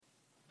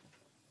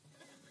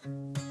This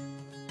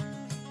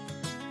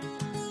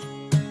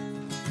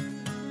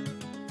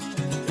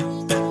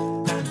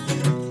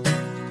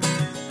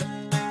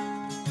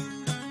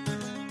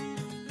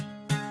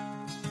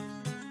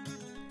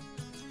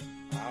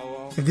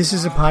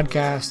is a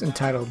podcast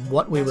entitled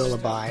What We Will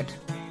Abide.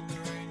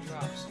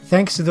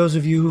 Thanks to those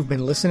of you who've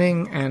been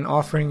listening and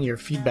offering your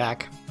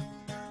feedback.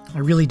 I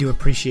really do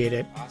appreciate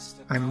it.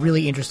 I'm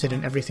really interested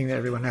in everything that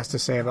everyone has to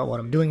say about what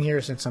I'm doing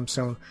here since I'm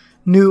so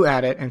new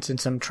at it and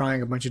since I'm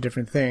trying a bunch of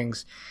different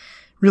things.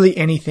 Really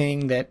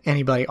anything that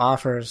anybody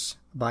offers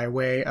by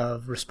way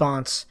of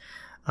response,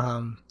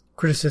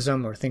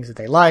 criticism, or things that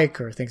they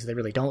like or things that they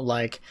really don't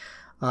like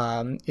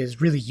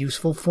is really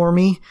useful for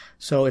me.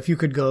 So if you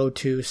could go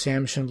to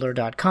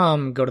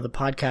samschindler.com, go to the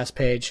podcast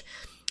page.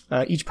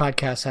 Each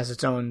podcast has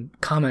its own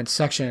comments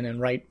section and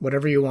write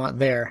whatever you want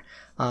there.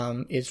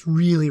 It's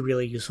really,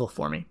 really useful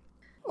for me.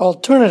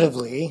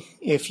 Alternatively,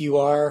 if you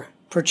are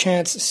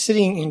perchance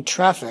sitting in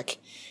traffic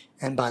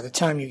and by the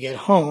time you get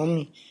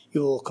home,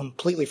 you will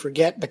completely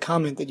forget the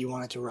comment that you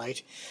wanted to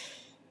write,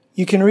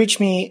 you can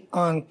reach me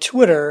on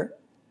Twitter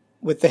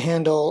with the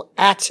handle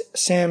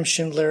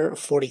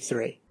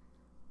 @SamSchindler43.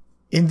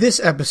 In this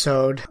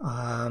episode,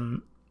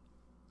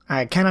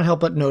 I cannot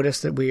help but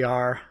notice that we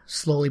are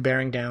slowly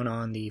bearing down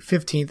on the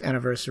 15th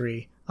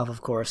anniversary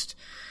of course,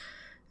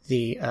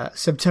 the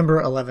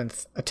September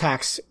 11th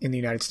attacks in the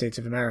United States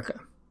of America.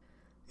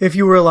 If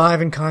you were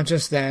alive and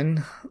conscious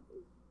then,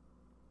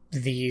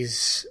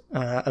 these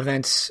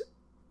events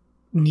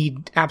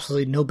need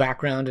absolutely no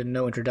background and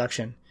no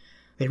introduction.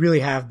 They really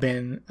have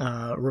been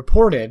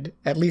reported,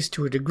 at least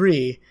to a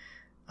degree,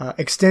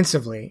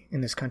 extensively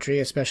in this country,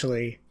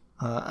 especially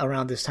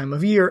around this time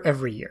of year,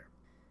 every year.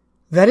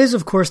 That is,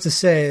 of course, to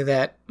say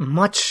that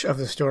much of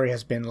the story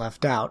has been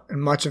left out,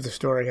 and much of the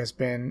story has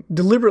been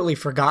deliberately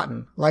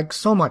forgotten, like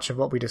so much of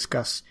what we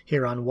discuss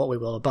here on What We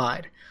Will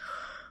Abide.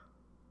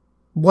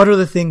 What are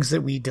the things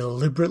that we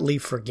deliberately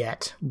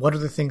forget? What are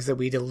the things that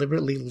we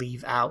deliberately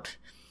leave out?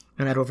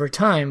 And that over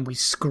time we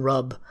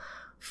scrub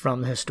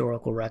from the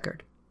historical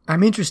record.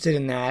 I'm interested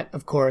in that,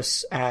 of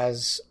course,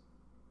 as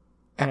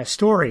an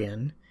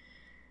historian,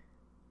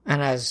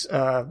 and as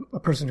a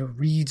person who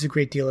reads a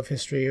great deal of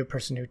history, a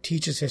person who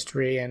teaches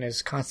history and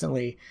is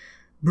constantly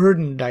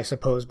burdened, I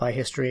suppose, by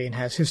history and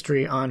has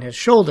history on his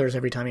shoulders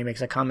every time he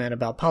makes a comment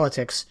about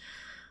politics.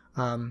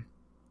 But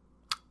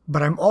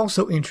I'm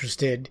also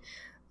interested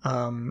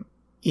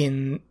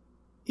in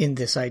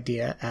this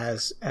idea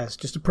as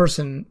just a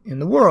person in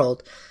the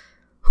world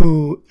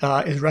who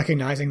is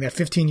recognizing that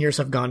 15 years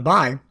have gone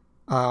by.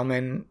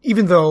 And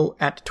even though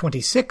at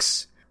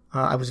 26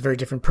 I was a very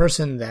different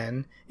person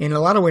then, in a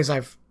lot of ways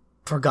I've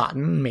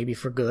forgotten, maybe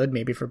for good,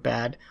 maybe for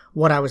bad,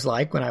 what I was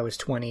like when I was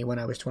 20, when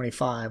I was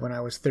 25, when I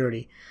was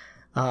 30.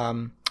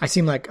 I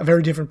seem like a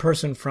very different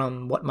person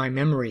from what my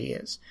memory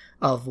is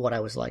of what I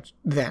was like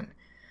then,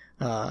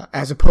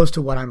 as opposed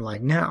to what I'm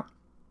like now.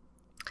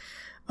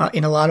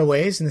 In a lot of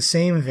ways, in the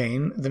same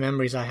vein, the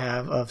memories I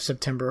have of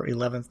September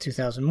 11th,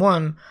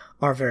 2001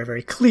 are very,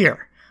 very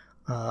clear.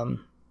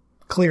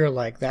 Clear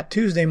like that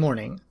Tuesday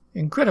morning.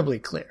 Incredibly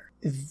clear.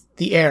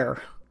 The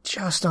air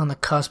just on the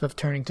cusp of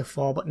turning to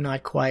fall, but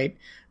not quite.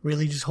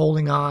 Really just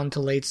holding on to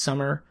late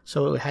summer,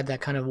 so it had that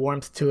kind of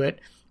warmth to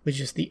it, with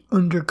just the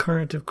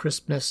undercurrent of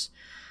crispness.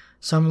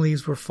 Some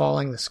leaves were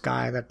falling, the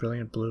sky, that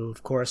brilliant blue,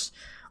 of course.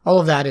 All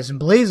of that is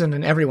emblazoned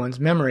in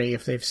everyone's memory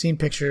if they've seen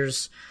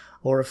pictures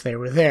or if they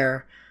were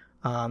there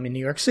in New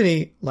York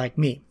City, like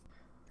me.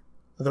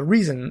 The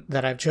reason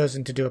that I've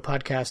chosen to do a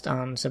podcast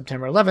on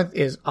September 11th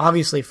is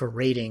obviously for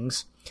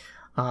ratings.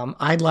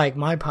 I'd like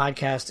my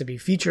podcast to be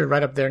featured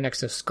right up there next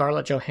to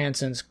Scarlett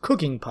Johansson's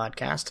cooking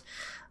podcast.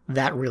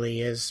 That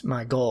really is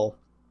my goal.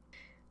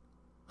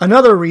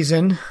 Another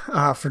reason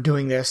for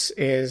doing this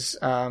is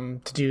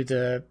to do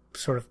the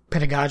sort of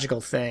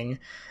pedagogical thing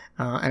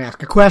and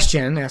ask a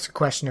question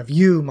of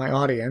you, my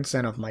audience,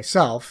 and of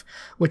myself,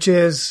 which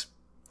is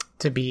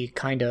to be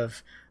kind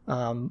of,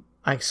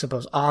 I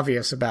suppose,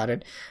 obvious about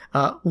it.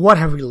 What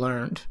have we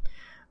learned?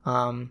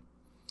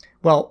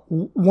 Well,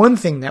 one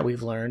thing that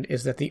we've learned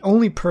is that the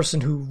only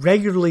person who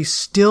regularly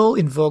still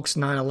invokes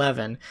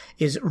 9/11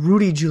 is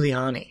Rudy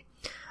Giuliani.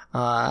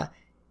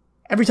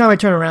 Every time I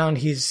turn around,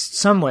 he's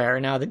somewhere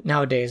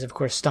nowadays, of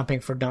course, stumping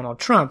for Donald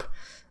Trump,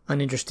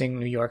 an interesting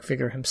New York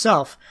figure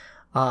himself,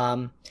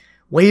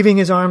 waving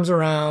his arms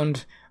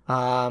around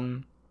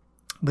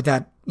with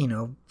that,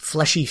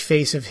 fleshy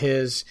face of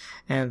his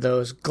and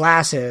those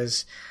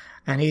glasses.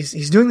 And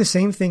he's doing the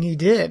same thing he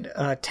did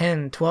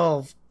 10,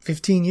 12,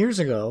 15 years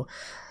ago.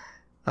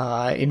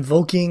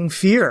 Invoking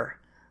fear,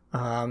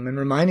 and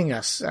reminding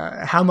us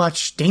how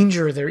much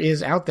danger there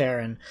is out there,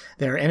 and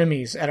there are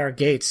enemies at our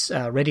gates,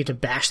 ready to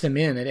bash them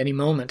in at any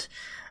moment.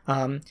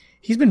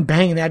 He's been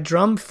banging that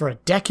drum for a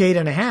decade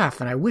and a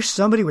half, and I wish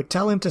somebody would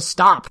tell him to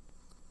stop.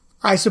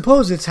 I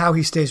suppose it's how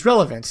he stays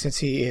relevant, since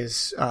he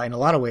is, in a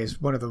lot of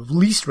ways, one of the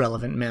least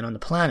relevant men on the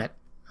planet.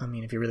 I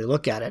mean, if you really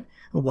look at it,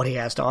 what he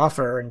has to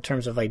offer in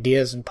terms of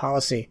ideas and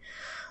policy,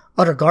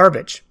 utter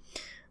garbage.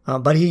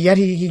 But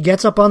he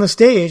gets up on the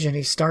stage and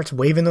he starts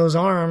waving those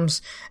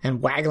arms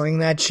and waggling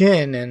that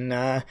chin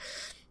and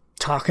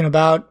talking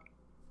about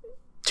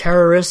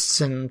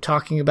terrorists and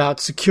talking about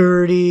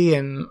security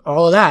and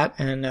all of that.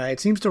 And it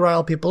seems to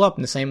rile people up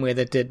in the same way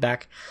that it did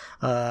back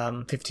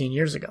 15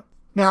 years ago.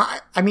 Now,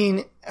 I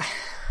mean,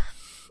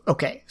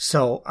 okay,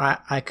 so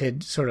I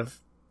could sort of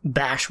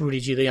bash Rudy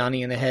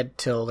Giuliani in the head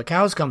till the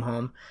cows come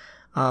home,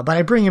 but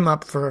I bring him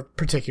up for a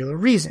particular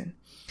reason.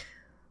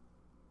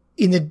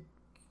 In the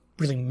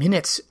really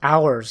minutes,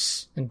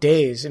 hours, and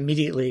days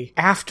immediately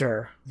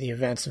after the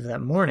events of that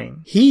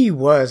morning, he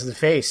was the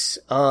face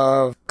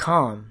of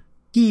calm.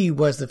 He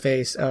was the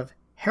face of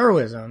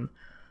heroism,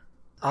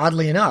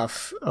 oddly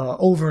enough,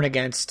 over and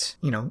against,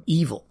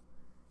 evil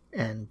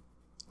and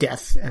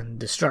death and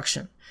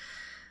destruction.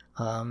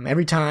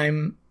 Every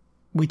time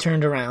we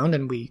turned around,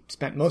 and we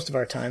spent most of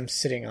our time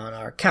sitting on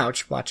our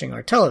couch watching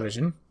our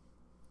television,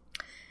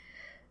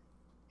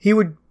 he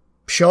would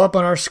show up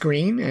on our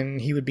screen,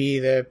 and he would be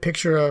the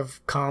picture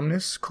of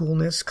calmness,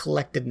 coolness,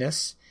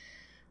 collectedness.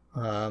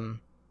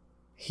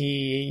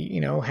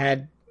 He,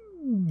 had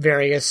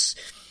various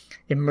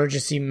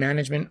emergency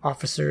management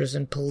officers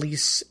and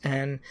police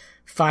and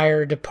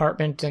fire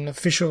department and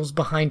officials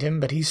behind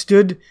him, but he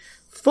stood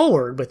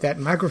forward with that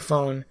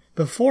microphone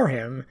before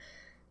him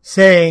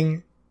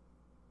saying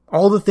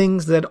all the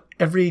things that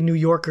every New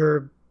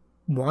Yorker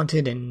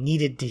wanted and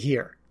needed to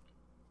hear.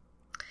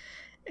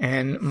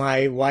 And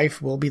my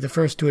wife will be the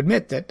first to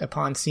admit that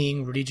upon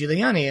seeing Rudy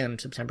Giuliani on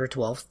September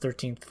 12th,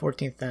 13th,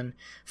 14th, and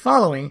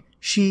following,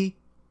 she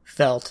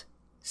felt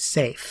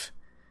safe.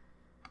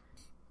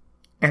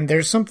 And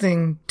there's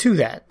something to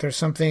that. There's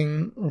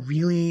something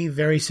really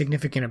very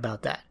significant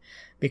about that.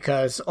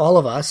 Because all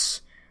of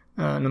us,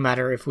 no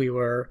matter if we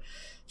were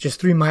just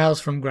 3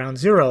 miles from ground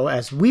zero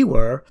as we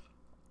were,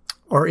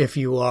 or if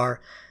you were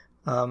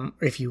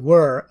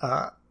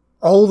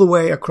all the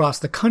way across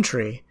the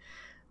country,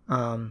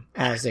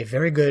 as a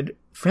very good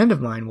friend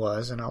of mine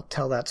was, and I'll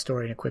tell that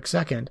story in a quick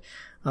second,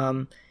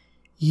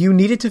 you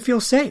needed to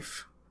feel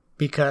safe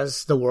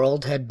because the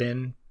world had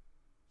been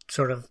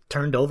sort of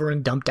turned over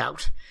and dumped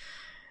out.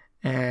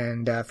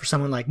 And for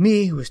someone like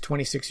me, who was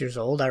 26 years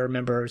old, I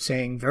remember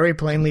saying very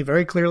plainly,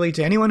 very clearly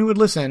to anyone who would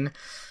listen,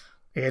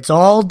 it's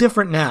all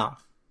different now.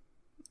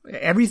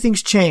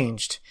 Everything's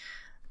changed.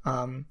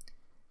 And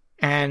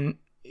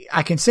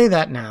I can say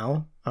that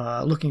now,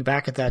 looking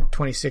back at that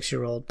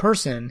 26-year-old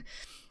person,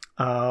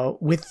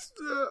 with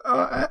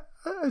a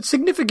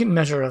significant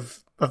measure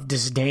of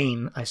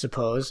disdain, I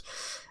suppose.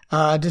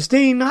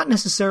 Disdain not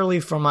necessarily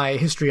for my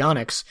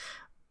histrionics,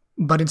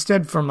 but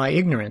instead for my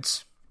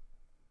ignorance.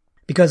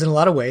 Because in a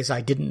lot of ways I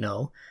didn't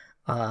know.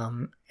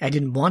 I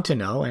didn't want to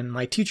know, and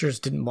my teachers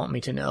didn't want me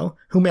to know,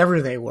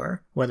 whomever they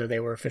were, whether they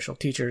were official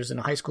teachers in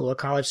a high school or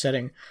college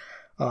setting,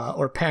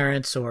 or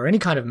parents or any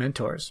kind of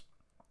mentors.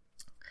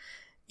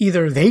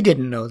 Either they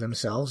didn't know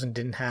themselves and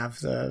didn't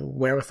have the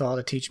wherewithal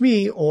to teach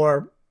me,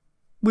 or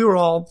we were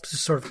all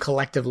sort of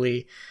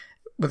collectively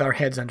with our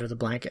heads under the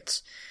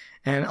blankets.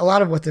 And a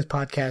lot of what this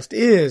podcast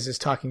is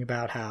talking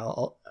about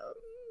how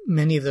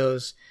many of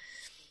those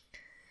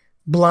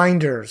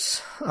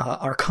blinders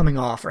are coming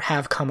off or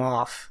have come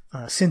off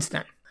since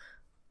then.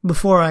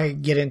 Before I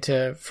get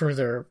into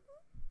further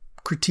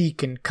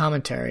critique and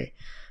commentary,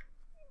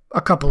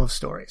 a couple of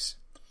stories.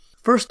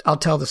 First, I'll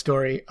tell the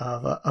story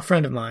of a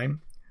friend of mine,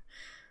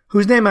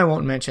 whose name I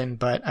won't mention,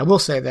 but I will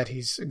say that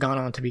he's gone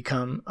on to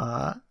become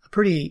a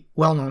pretty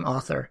well-known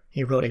author.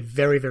 He wrote a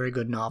very, very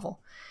good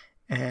novel,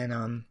 and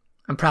I'm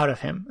proud of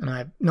him, and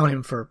I've known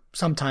him for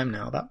some time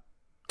now, about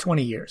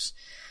 20 years.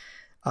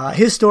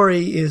 His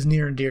story is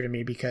near and dear to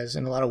me because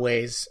in a lot of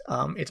ways,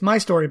 it's my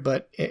story,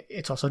 but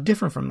it's also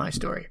different from my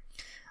story.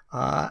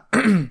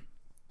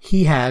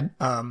 He had,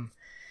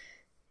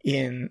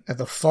 in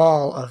the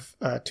fall of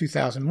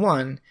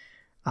 2001,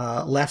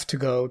 left to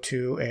go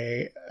to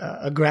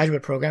a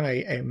graduate program,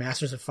 a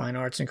Master's of Fine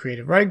Arts and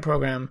Creative Writing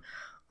program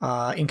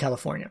in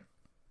California.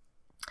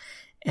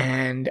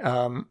 And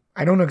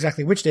I don't know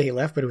exactly which day he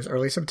left, but it was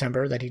early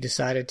September that he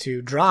decided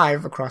to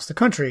drive across the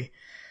country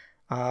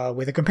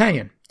with a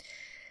companion.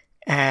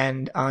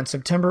 And on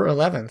September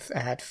 11th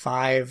at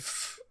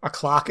 5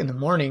 o'clock in the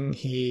morning,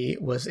 he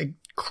was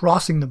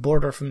crossing the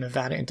border from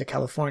Nevada into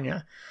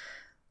California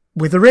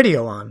with the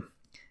radio on.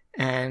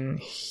 And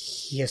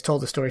he has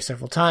told the story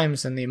several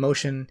times, and the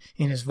emotion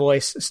in his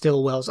voice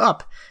still wells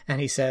up.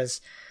 And he says,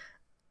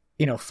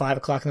 5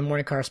 o'clock in the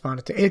morning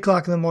corresponded to 8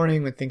 o'clock in the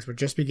morning when things were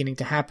just beginning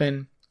to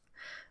happen.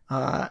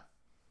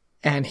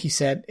 And he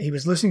said he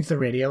was listening to the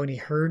radio and he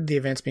heard the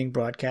events being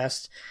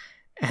broadcast.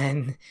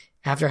 And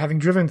after having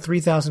driven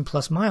 3,000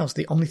 plus miles,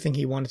 the only thing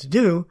he wanted to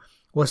do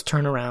was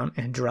turn around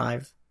and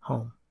drive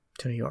home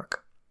to New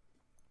York.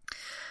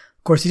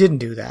 Of course, he didn't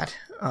do that.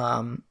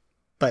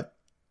 But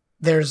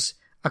there's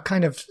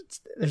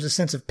a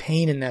sense of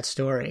pain in that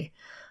story,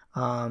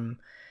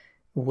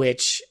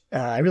 which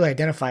I really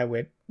identify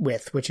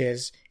with, which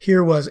is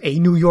here was a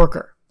New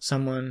Yorker,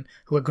 someone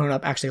who had grown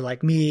up actually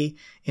like me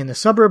in the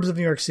suburbs of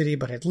New York City,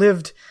 but had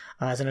lived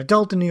as an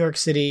adult in New York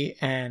City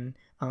and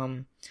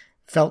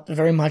Felt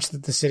very much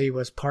that the city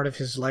was part of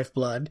his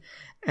lifeblood,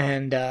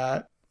 and,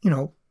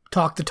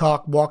 talk the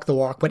talk, walk the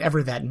walk,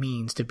 whatever that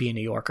means to be a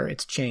New Yorker.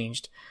 It's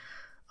changed.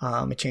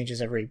 It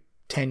changes every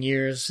 10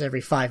 years,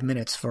 every 5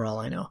 minutes for all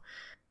I know.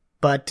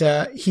 But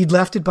he'd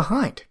left it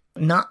behind.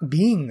 Not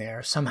being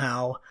there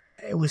somehow,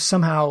 it was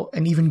somehow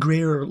an even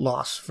greater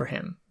loss for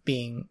him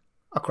being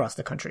across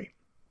the country.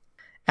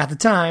 At the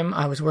time,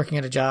 I was working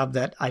at a job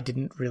that I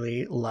didn't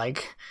really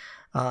like,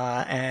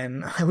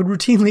 and I would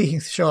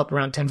routinely show up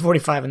around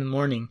 10:45 in the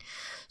morning.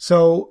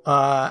 So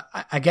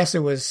I guess it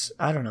was,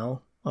 I don't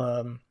know,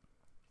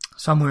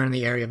 somewhere in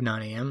the area of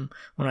 9 a.m.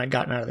 when I'd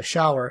gotten out of the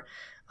shower.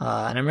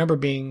 And I remember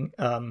being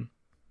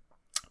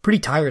pretty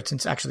tired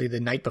since actually the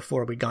night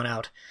before we'd gone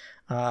out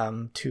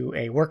to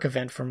a work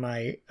event for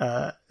my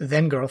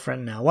then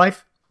girlfriend, now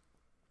wife.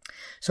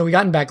 So we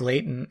gotten back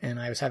late, and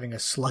I was having a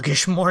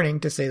sluggish morning,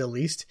 to say the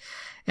least.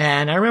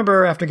 And I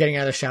remember after getting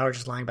out of the shower,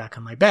 just lying back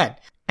on my bed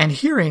and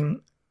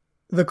hearing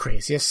the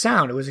craziest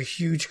sound. It was a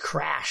huge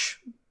crash.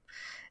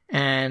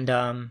 And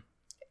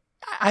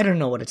I don't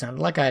know what it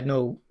sounded like. I had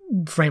no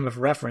frame of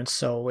reference,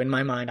 so in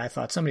my mind I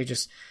thought somebody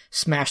just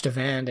smashed a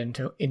van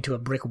into a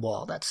brick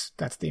wall. That's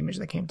the image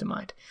that came to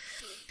mind.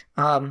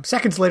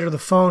 Seconds later the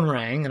phone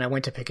rang and I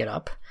went to pick it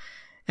up,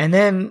 and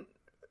then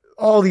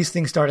all these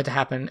things started to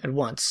happen at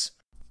once.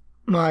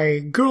 My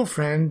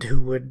girlfriend,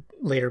 who would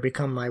later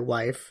become my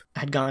wife,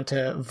 had gone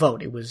to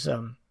vote. It was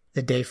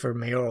the day for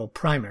mayoral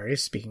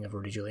primaries, speaking of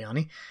Rudy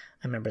Giuliani.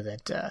 I remember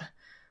that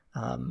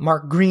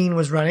Mark Green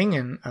was running,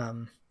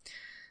 and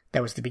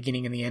that was the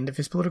beginning and the end of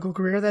his political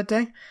career that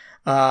day.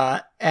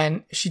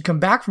 And she'd come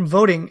back from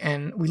voting,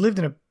 and we lived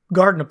in a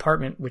garden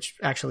apartment, which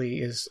actually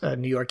is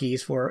New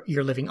Yorkese for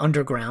you're living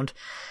underground.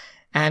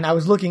 And I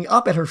was looking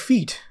up at her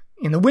feet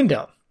in the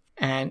window,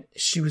 and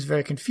she was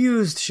very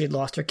confused. She had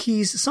lost her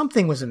keys.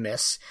 Something was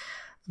amiss.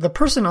 The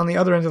person on the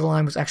other end of the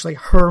line was actually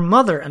her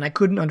mother, and I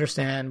couldn't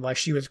understand why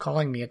she was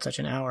calling me at such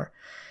an hour.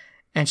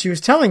 And she was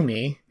telling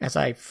me, as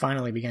I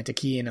finally began to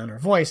key in on her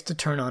voice, to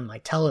turn on my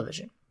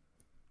television,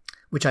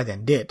 which I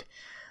then did.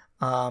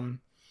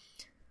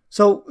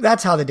 So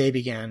that's how the day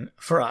began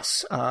for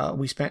us.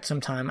 We spent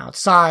some time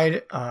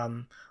outside,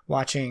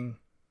 watching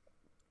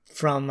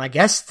from, I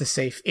guess, the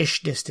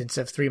safe-ish distance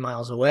of 3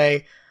 miles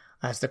away,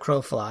 as the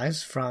crow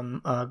flies,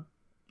 from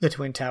the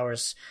Twin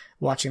Towers,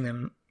 watching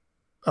them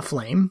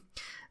aflame.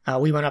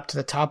 We went up to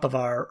the top of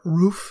our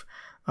roof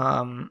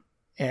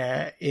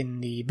in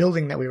the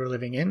building that we were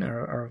living in,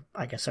 or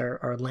I guess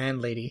our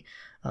landlady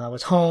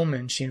was home,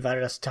 and she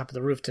invited us to the top of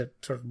the roof to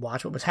sort of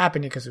watch what was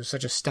happening because it was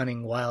such a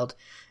stunning, wild,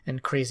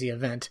 and crazy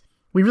event.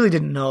 We really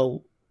didn't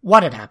know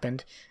what had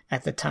happened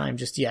at the time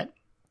just yet,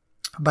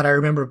 but I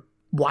remember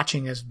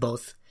watching as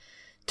both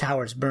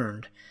towers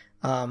burned.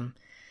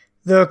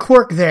 The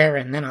quirk there,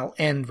 and then I'll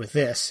end with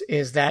this,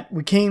 is that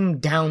we came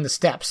down the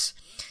steps,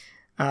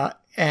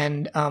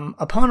 and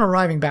upon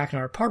arriving back in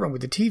our apartment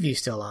with the TV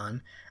still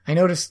on, I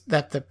noticed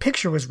that the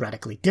picture was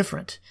radically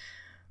different.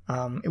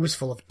 It was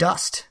full of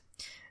dust.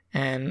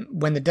 And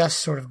when the dust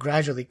sort of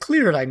gradually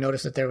cleared, I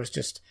noticed that there was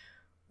just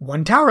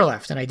one tower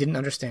left, and I didn't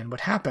understand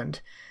what happened.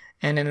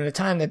 And in the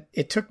time that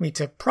it took me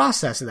to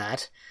process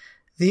that,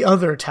 the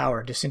other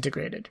tower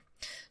disintegrated.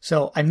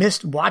 So I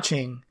missed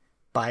watching,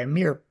 by a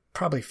mere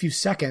probably few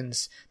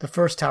seconds, the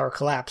first tower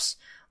collapse,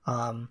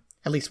 at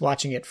least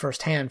watching it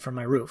firsthand from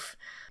my roof.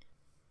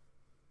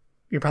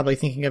 You're probably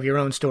thinking of your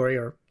own story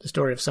or the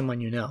story of someone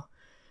you know.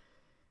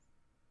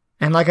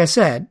 And like I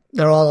said,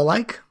 they're all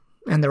alike,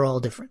 and they're all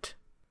different.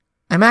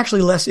 I'm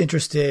actually less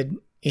interested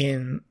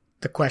in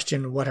the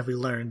question, what have we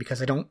learned?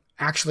 Because I don't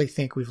actually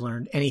think we've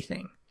learned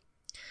anything.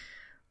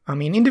 I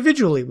mean,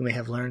 individually we may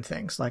have learned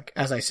things. Like,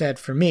 as I said,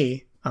 for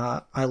me,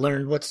 I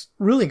learned what's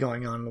really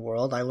going on in the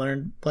world. I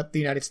learned what the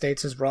United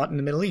States has wrought in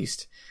the Middle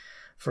East,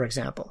 for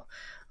example.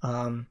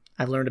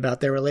 I've learned about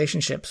their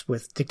relationships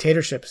with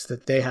dictatorships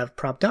that they have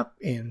propped up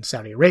in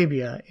Saudi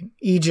Arabia, in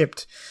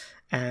Egypt,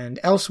 and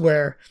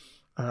elsewhere.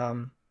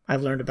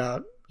 I've learned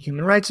about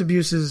human rights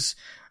abuses.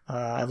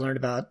 I've learned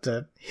about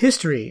the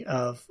history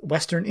of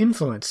Western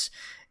influence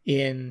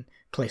in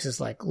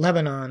places like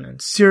Lebanon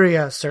and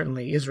Syria,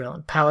 certainly Israel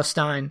and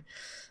Palestine,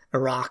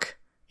 Iraq,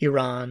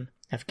 Iran,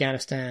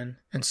 Afghanistan,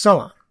 and so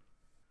on.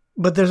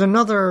 But there's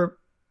another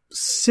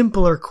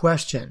simpler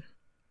question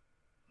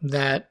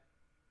that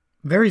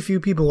very few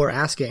people were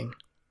asking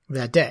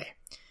that day.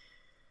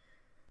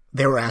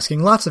 They were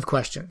asking lots of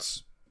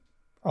questions,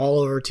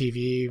 all over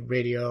TV,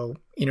 radio,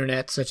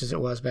 internet, such as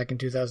it was back in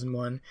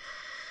 2001.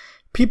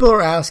 People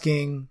are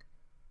asking,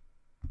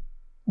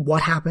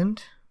 what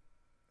happened?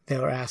 They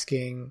were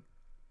asking,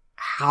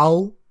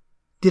 how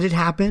did it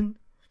happen?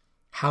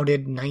 How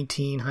did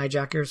 19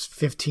 hijackers,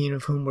 15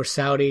 of whom were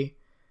Saudi,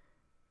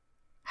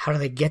 how do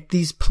they get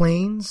these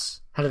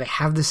planes? How do they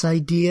have this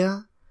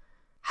idea?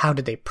 How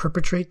did they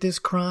perpetrate this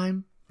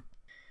crime?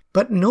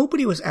 But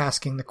nobody was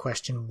asking the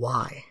question,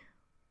 why?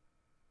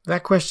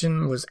 That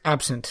question was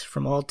absent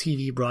from all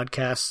TV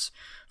broadcasts,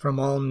 from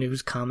all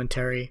news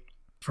commentary,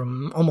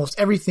 from almost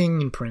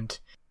everything in print.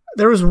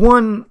 There was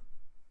one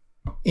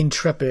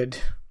intrepid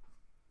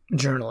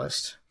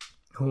journalist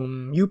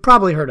whom you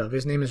probably heard of.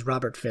 His name is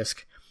Robert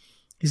Fisk.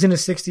 He's in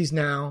his 60s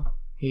now.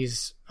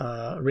 He's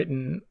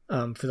written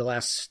for the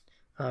last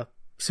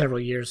several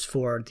years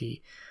for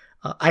the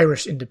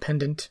Irish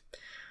Independent.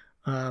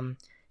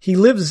 He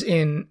lives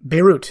in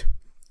Beirut,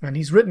 and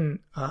he's written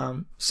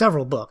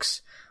several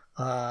books.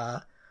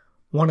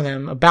 One of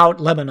them about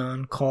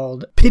Lebanon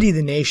called Pity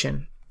the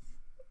Nation,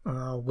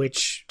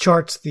 which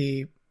charts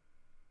the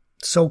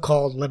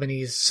so-called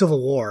Lebanese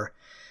Civil War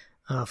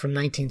from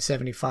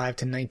 1975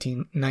 to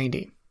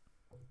 1990.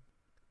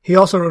 He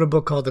also wrote a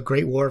book called The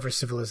Great War for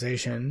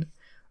Civilization,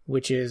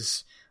 which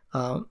is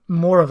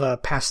more of a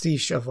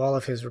pastiche of all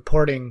of his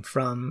reporting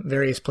from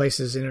various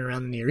places in and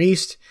around the Near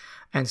East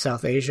and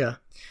South Asia.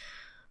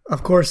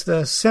 Of course,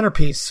 the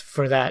centerpiece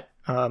for that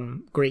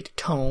great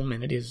tome,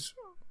 and it is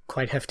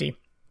quite hefty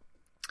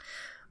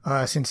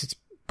since its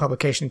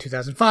publication in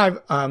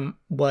 2005,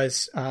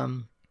 was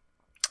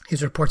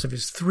his reports of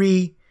his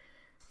 3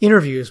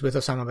 interviews with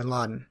Osama bin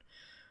Laden.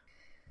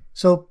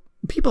 So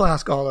people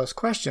ask all those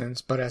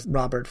questions, but as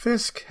Robert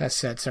Fisk has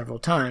said several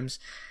times,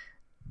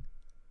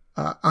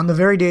 on the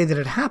very day that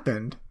it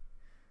happened,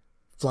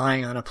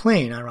 flying on a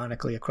plane,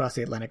 ironically, across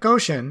the Atlantic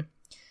Ocean,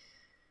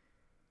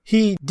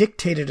 he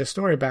dictated a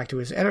story back to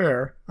his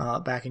editor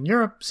back in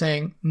Europe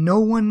saying, no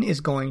one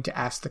is going to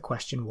ask the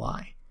question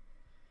why.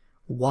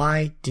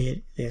 Why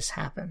did this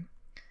happen?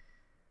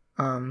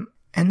 And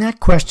that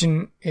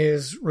question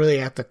is really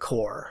at the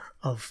core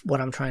of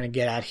what I'm trying to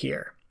get at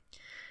here.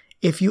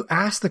 If you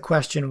ask the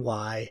question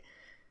why,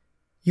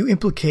 you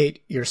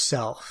implicate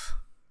yourself.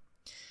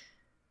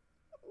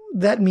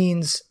 That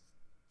means,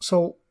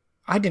 so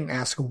I didn't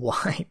ask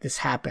why this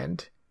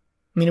happened.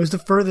 I mean, it was the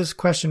furthest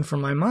question from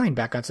my mind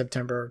back on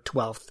September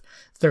 12th,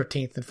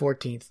 13th, and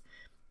 14th,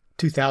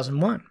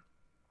 2001.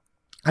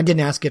 I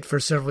didn't ask it for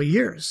several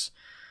years.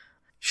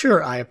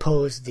 Sure, I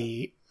opposed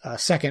the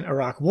Second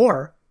Iraq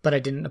War, but I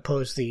didn't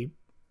oppose the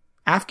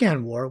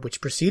Afghan War, which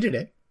preceded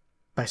it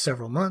by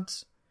several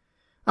months.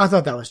 I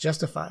thought that was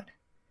justified.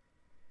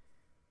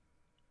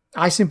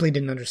 I simply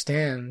didn't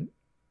understand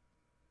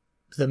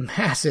the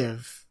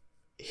massive,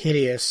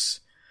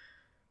 hideous,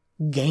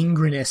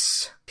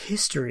 gangrenous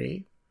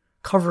history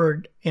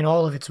covered in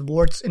all of its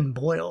warts and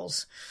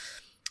boils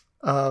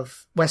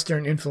of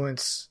Western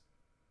influence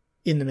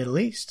in the Middle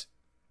East,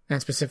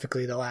 and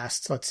specifically the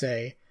last, let's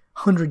say,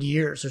 100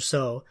 years or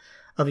so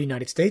of the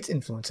United States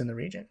influence in the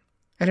region.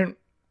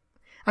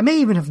 I may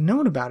even have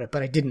known about it,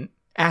 but I didn't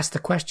ask the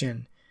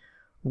question,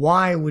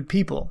 why would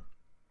people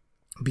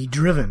be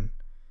driven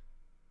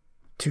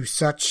to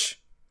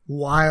such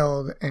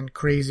wild and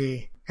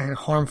crazy and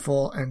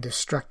harmful and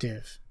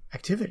destructive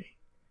activity?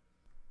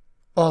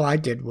 All I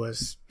did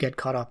was get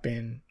caught up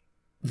in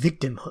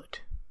victimhood.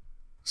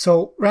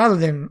 So rather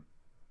than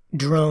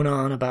drone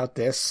on about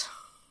this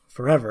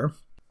forever,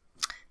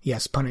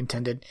 yes, pun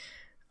intended,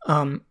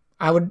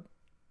 I would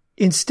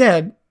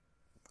instead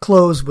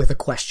close with a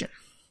question,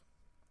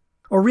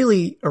 or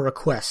really a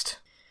request.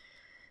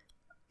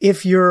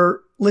 If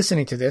you're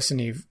listening to this and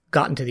you've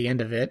gotten to the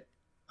end of it,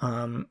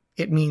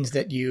 it means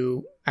that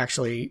you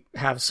actually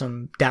have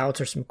some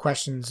doubts or some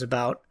questions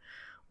about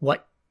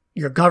what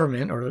your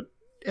government, or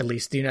at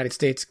least the United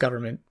States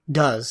government,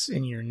 does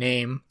in your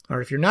name.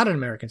 Or if you're not an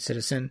American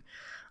citizen,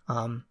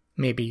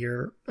 maybe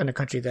you're in a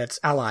country that's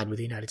allied with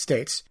the United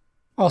States.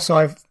 Also,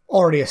 I've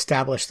already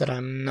established that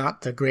I'm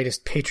not the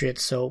greatest patriot,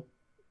 so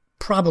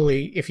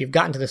probably if you've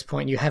gotten to this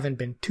point, you haven't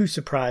been too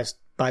surprised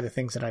by the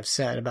things that I've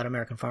said about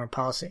American foreign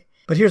policy.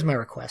 But here's my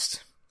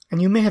request,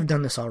 and you may have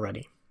done this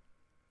already.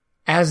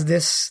 As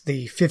this,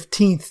 the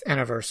 15th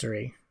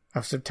anniversary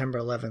of September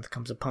 11th,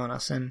 comes upon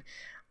us, and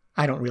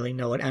I don't really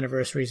know what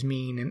anniversaries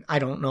mean, and I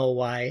don't know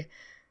why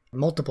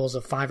multiples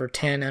of 5 or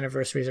 10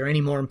 anniversaries are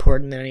any more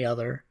important than any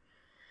other.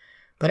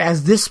 But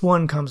as this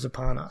one comes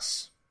upon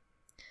us,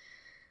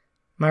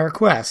 my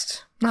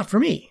request, not for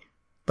me,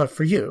 but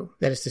for you,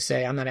 that is to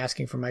say, I'm not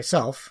asking for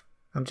myself,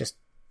 I'm just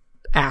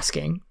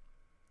asking,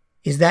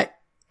 is that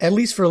at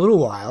least for a little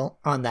while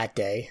on that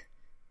day,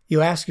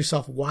 you ask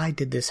yourself, why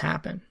did this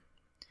happen?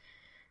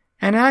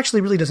 And it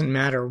actually really doesn't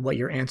matter what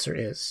your answer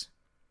is.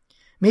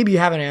 Maybe you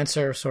have an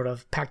answer sort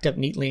of packed up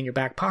neatly in your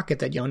back pocket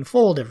that you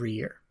unfold every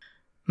year.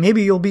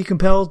 Maybe you'll be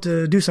compelled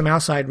to do some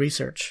outside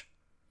research.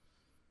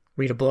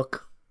 Read a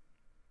book.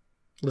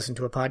 Listen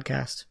to a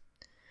podcast.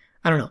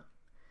 I don't know.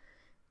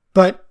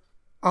 But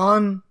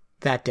on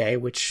that day,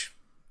 which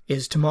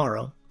is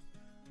tomorrow,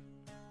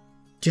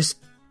 just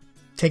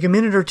take a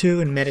minute or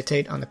two and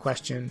meditate on the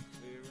question,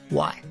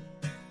 why?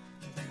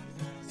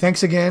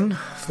 Thanks again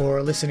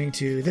for listening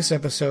to this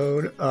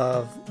episode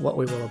of What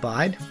We Will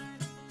Abide.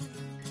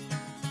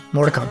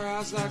 More to come.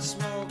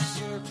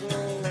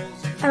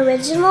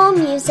 Original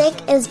music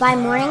is by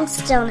Morning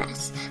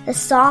Stillness. The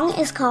song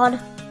is called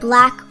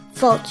Black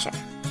Vulture.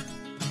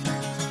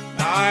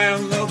 I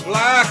am the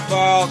black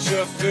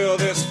vulture, feel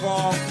this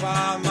form,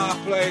 find my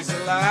place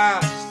at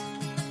last.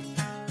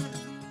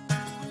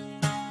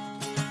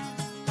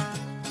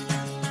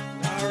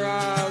 I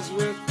rise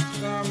with the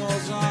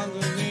thermals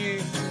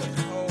underneath and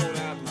the cold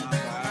at my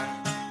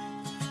back.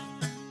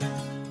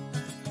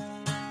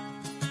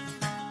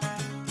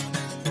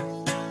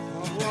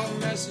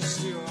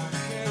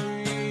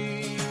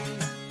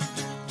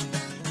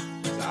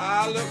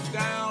 I look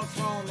down